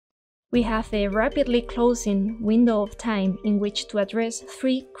We have a rapidly closing window of time in which to address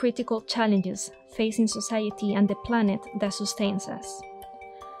three critical challenges facing society and the planet that sustains us.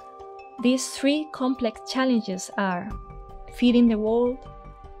 These three complex challenges are feeding the world,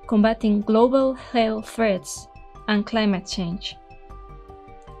 combating global health threats, and climate change.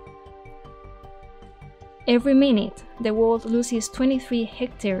 Every minute, the world loses 23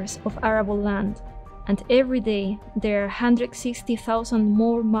 hectares of arable land, and every day there are 160,000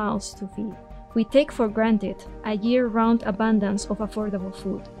 more mouths to feed. We take for granted a year-round abundance of affordable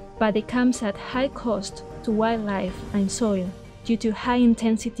food, but it comes at high cost to wildlife and soil due to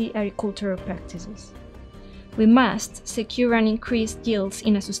high-intensity agricultural practices. We must secure and increase yields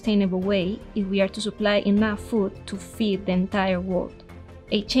in a sustainable way if we are to supply enough food to feed the entire world.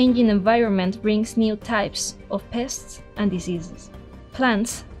 A changing environment brings new types of pests and diseases.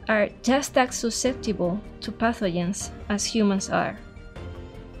 Plants are just as susceptible to pathogens as humans are.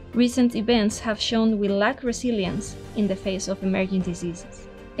 Recent events have shown we lack resilience in the face of emerging diseases.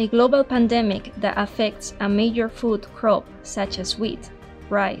 A global pandemic that affects a major food crop such as wheat,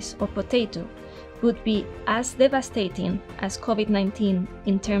 rice, or potato would be as devastating as COVID-19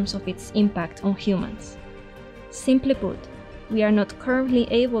 in terms of its impact on humans. Simply put, we are not currently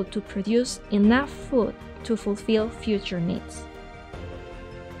able to produce enough food to fulfill future needs.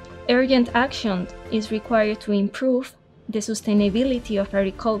 Urgent action is required to improve the sustainability of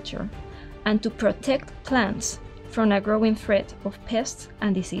agriculture and to protect plants from a growing threat of pests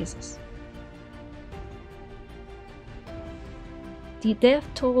and diseases. The death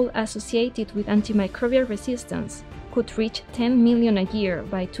toll associated with antimicrobial resistance could reach 10 million a year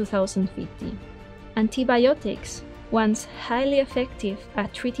by 2050. Antibiotics, once highly effective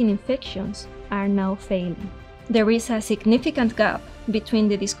at treating infections, are now failing. There is a significant gap between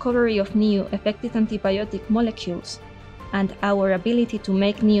the discovery of new effective antibiotic molecules and our ability to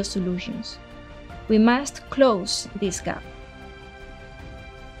make new solutions. We must close this gap.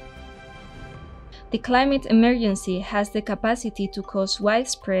 The climate emergency has the capacity to cause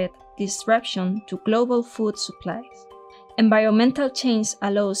widespread disruption to global food supplies. Environmental change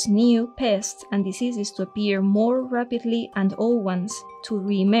allows new pests and diseases to appear more rapidly and old ones to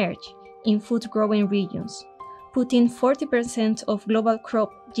re-emerge in food-growing regions, putting 40% of global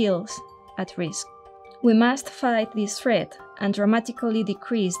crop yields at risk. We must fight this threat and dramatically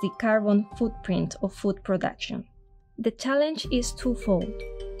decrease the carbon footprint of food production. The challenge is twofold.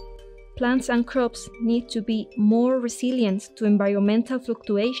 Plants and crops need to be more resilient to environmental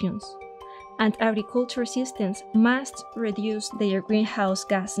fluctuations, and agriculture systems must reduce their greenhouse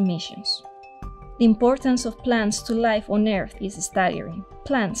gas emissions. The importance of plants to life on Earth is staggering.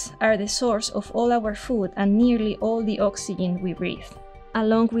 Plants are the source of all our food and nearly all the oxygen we breathe.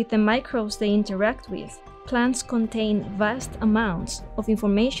 Along with the microbes they interact with, plants contain vast amounts of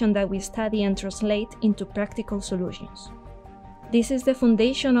information that we study and translate into practical solutions. This is the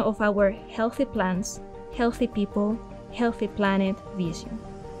foundation of our Healthy Plants, Healthy People, Healthy Planet vision.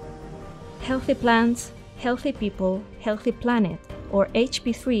 Healthy Plants, Healthy People, Healthy Planet, or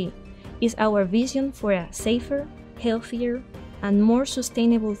HP3, is our vision for a safer, healthier, and more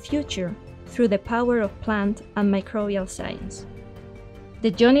sustainable future through the power of plant and microbial science.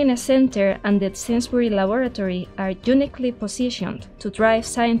 The John Center and the Sainsbury Laboratory are uniquely positioned to drive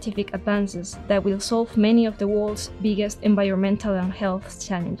scientific advances that will solve many of the world's biggest environmental and health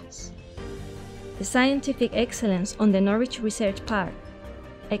challenges. The scientific excellence on the Norwich Research Park,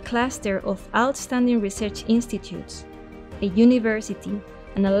 a cluster of outstanding research institutes, a university,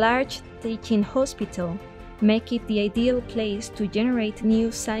 and a large teaching hospital make it the ideal place to generate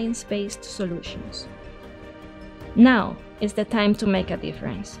new science-based solutions. Now is the time to make a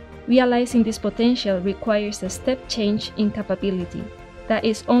difference. Realizing this potential requires a step change in capability that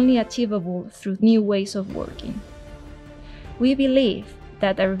is only achievable through new ways of working. We believe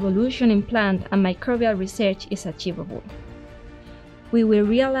that a revolution in plant and microbial research is achievable. We will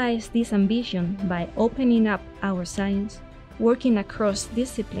realize this ambition by opening up our science, working across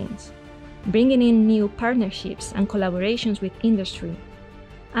disciplines, bringing in new partnerships and collaborations with industry,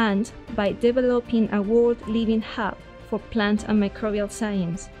 and by developing a world-leading hub for plant and microbial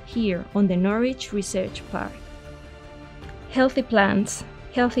science here on the Norwich Research Park. Healthy Plants,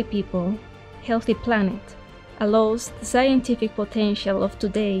 Healthy People, Healthy Planet allows the scientific potential of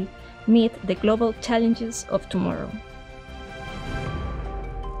today meet the global challenges of tomorrow.